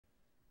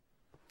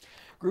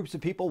Groups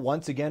of people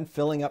once again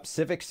filling up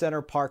Civic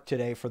Center Park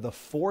today for the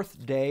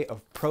fourth day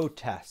of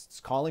protests,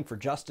 calling for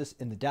justice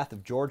in the death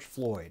of George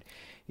Floyd.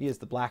 He is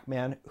the black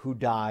man who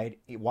died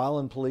while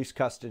in police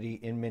custody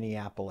in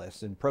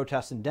Minneapolis. And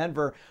protests in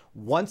Denver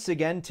once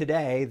again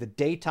today. The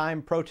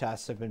daytime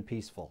protests have been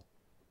peaceful.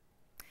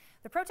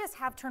 The protests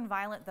have turned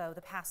violent, though,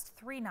 the past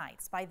 3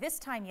 nights. By this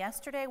time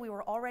yesterday, we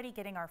were already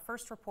getting our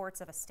first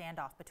reports of a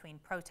standoff between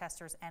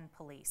protesters and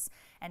police.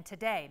 And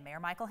today, Mayor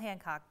Michael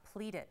Hancock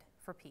pleaded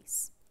for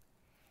peace.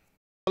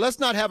 Let's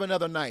not have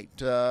another night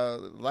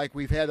like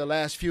we've had the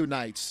last few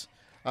nights.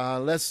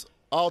 Let's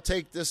all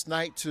take this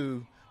night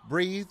to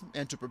breathe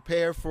and to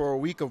prepare for a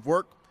week of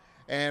work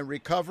and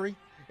recovery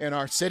in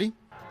our city.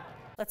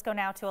 Let's go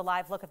now to a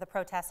live look at the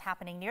protests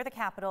happening near the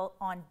Capitol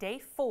on day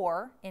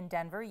 4 in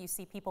Denver. You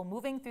see people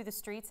moving through the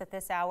streets at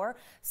this hour.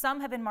 Some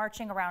have been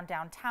marching around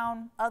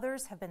downtown.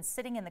 Others have been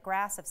sitting in the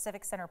grass of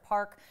Civic Center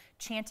Park,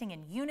 chanting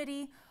in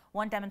unity.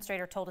 One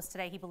demonstrator told us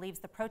today he believes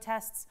the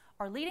protests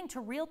are leading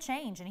to real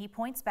change, and he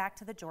points back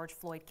to the George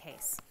Floyd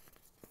case.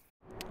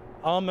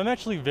 I'm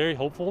actually very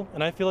hopeful,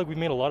 and I feel like we've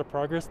made a lot of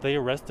progress. They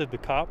arrested the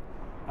cop.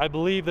 I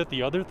believe that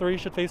the other 3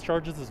 should face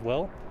charges as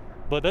well,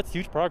 but that's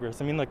huge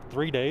progress. I mean, like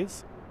 3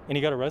 days, and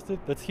he got arrested.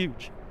 That's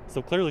huge.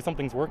 So clearly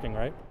something's working,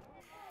 right?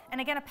 And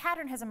again, a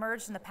pattern has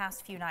emerged in the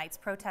past few nights.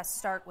 Protests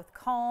start with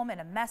calm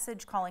and a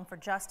message calling for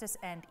justice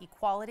and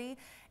equality.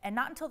 And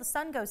not until the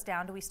sun goes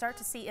down do we start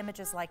to see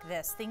images like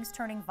this, things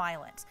turning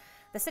violent.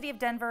 The city of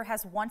Denver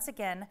has once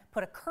again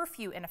put a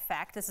curfew in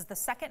effect. This is the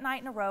 2nd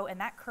night in a row, and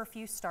that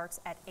curfew starts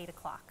at 8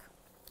 o'clock.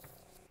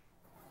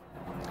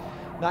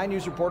 9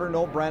 News reporter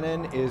Noel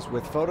Brennan is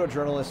with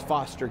photojournalist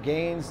Foster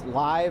Gaines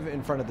live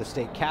in front of the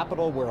state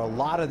capitol, where a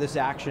lot of this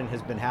action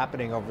has been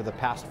happening over the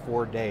past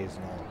 4 days.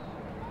 Noel.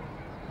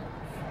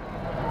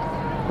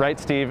 Right,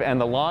 Steve,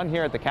 and the lawn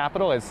here at the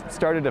Capitol has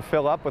started to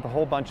fill up with a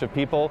whole bunch of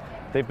people.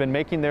 They've been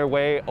making their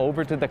way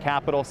over to the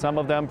Capitol, some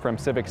of them from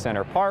Civic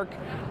Center Park,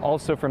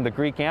 also from the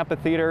Greek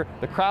Amphitheater.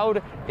 The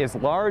crowd is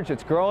large,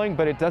 it's growing,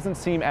 but it doesn't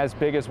seem as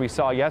big as we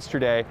saw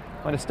yesterday.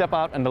 I'm going to step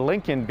out into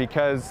Lincoln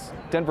because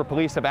Denver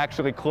police have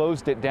actually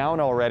closed it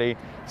down already.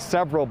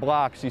 Several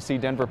blocks, you see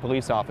Denver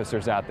police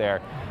officers out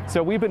there.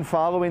 So we've been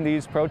following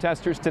these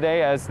protesters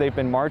today as they've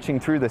been marching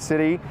through the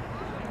city,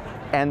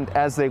 and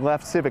as they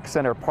left Civic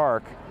Center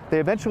Park. They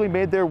eventually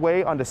made their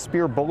way onto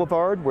Spear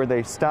Boulevard, where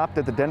they stopped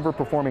at the Denver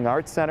Performing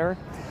Arts Center.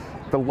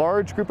 The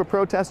large group of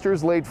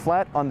protesters laid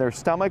flat on their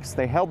stomachs.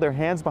 They held their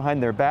hands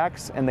behind their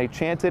backs, and they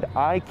chanted,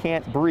 "I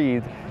can't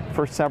breathe,"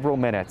 for several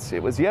minutes.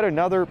 It was yet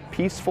another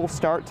peaceful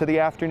start to the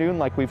afternoon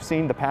like we've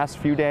seen the past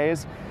few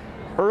days.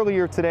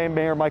 Earlier today,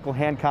 Mayor Michael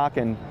Hancock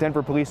and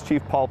Denver Police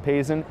Chief Paul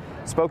Pazin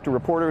spoke to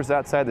reporters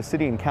outside the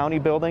City and County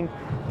building.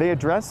 They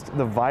addressed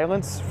the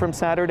violence from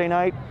Saturday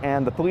night,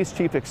 and the police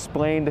chief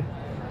explained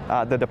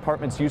the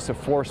department's use of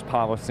force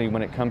policy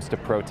when it comes to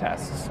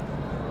protests.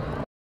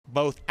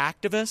 Both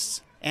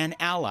activists and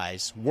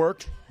allies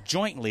worked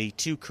jointly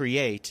to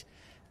create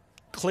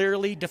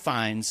clearly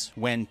defines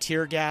when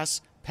tear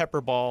gas,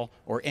 pepper ball,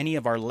 or any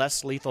of our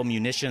less lethal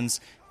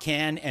munitions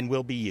can and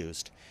will be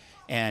used.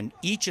 And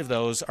each of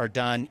those are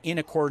done in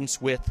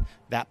accordance with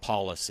that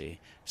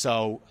policy.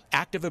 So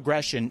active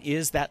aggression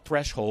is that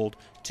threshold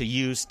to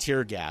use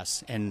tear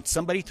gas. And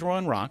somebody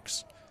throwing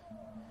rocks,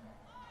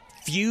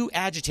 few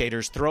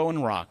agitators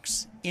throwing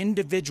rocks,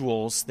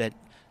 individuals that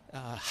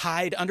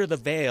hide under the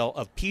veil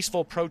of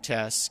peaceful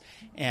protests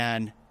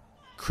and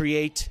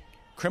create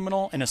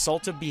criminal and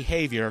assaultive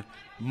behavior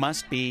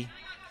must be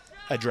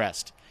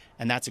addressed.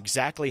 And that's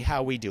exactly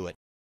how we do it.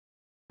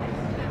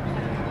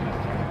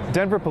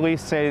 Denver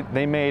police say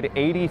they made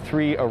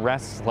 83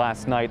 arrests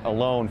last night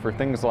alone for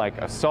things like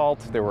assault.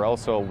 There were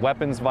also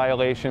weapons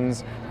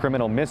violations,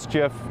 criminal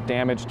mischief,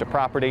 damage to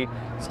property,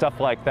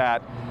 stuff like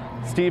that.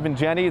 Steve and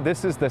Jenny,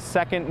 this is the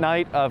 2nd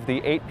night of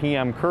the 8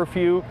 p.m.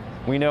 curfew.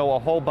 We know a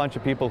whole bunch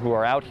of people who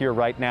are out here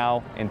right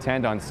now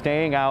intend on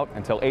staying out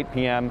until 8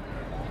 p.m.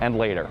 and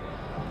later.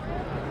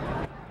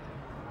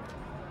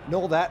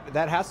 Noel,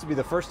 that has to be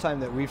the first time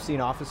that we've seen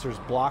officers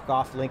block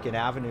off Lincoln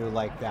Avenue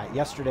like that.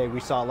 Yesterday,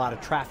 we saw a lot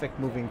of traffic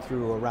moving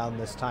through around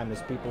this time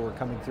as people were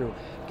coming through.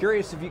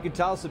 Curious if you could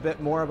tell us a bit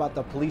more about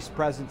the police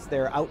presence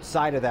there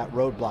outside of that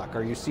roadblock.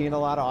 Are you seeing a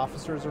lot of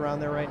officers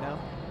around there right now?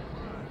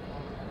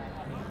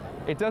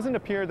 It doesn't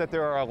appear that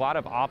there are a lot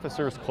of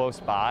officers close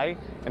by.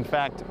 In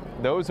fact,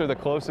 those are the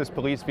closest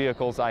police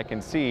vehicles I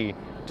can see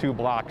 2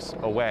 blocks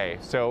away.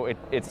 So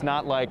it's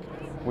not like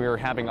we're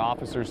having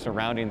officers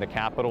surrounding the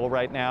Capitol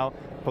right now.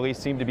 Police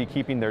seem to be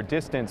keeping their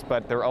distance,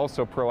 but they're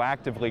also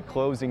proactively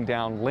closing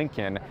down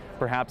Lincoln,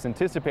 perhaps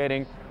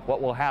anticipating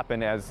what will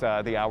happen as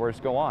the hours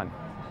go on.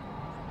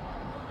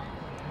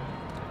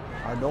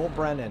 Our Noel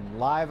Brennan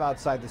live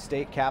outside the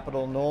state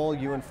capitol. Noel,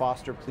 you and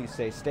Foster, please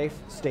stay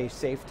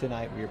safe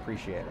tonight. We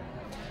appreciate it.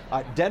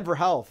 Denver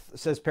Health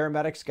says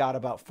paramedics got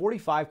about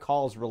 45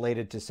 calls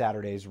related to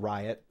Saturday's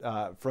riot,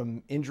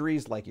 from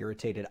injuries like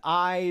irritated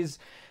eyes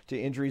to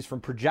injuries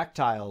from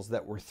projectiles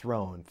that were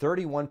thrown.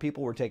 31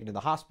 people were taken to the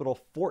hospital.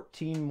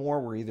 14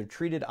 more were either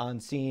treated on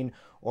scene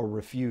or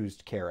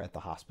refused care at the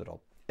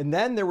hospital. And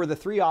then there were the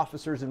 3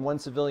 officers and 1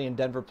 civilian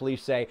Denver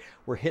police say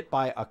were hit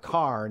by a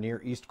car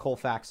near East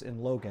Colfax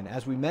in Logan.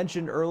 As we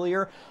mentioned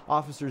earlier,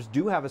 officers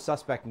do have a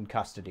suspect in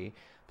custody.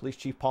 Police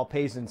Chief Paul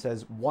Pazin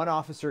says 1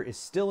 officer is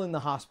still in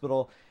the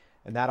hospital,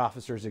 and that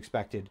officer is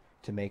expected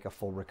to make a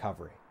full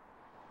recovery.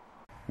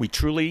 We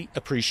truly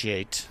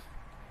appreciate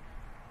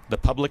the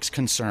public's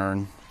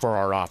concern for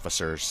our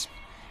officers.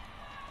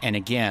 And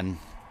again,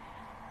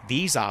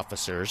 these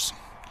officers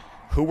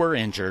who were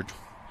injured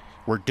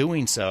were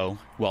doing so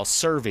while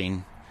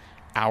serving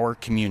our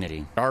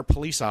community. Our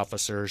police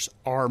officers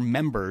are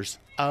members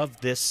of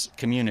this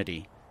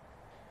community,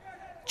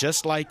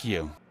 just like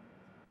you.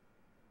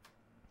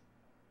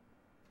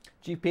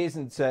 Chief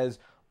Pazin says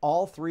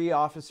all 3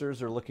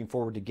 officers are looking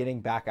forward to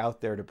getting back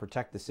out there to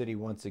protect the city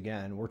once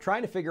again. We're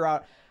trying to figure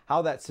out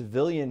how that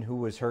civilian who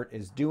was hurt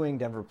is doing.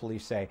 Denver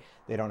police say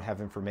they don't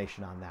have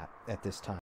information on that at this time.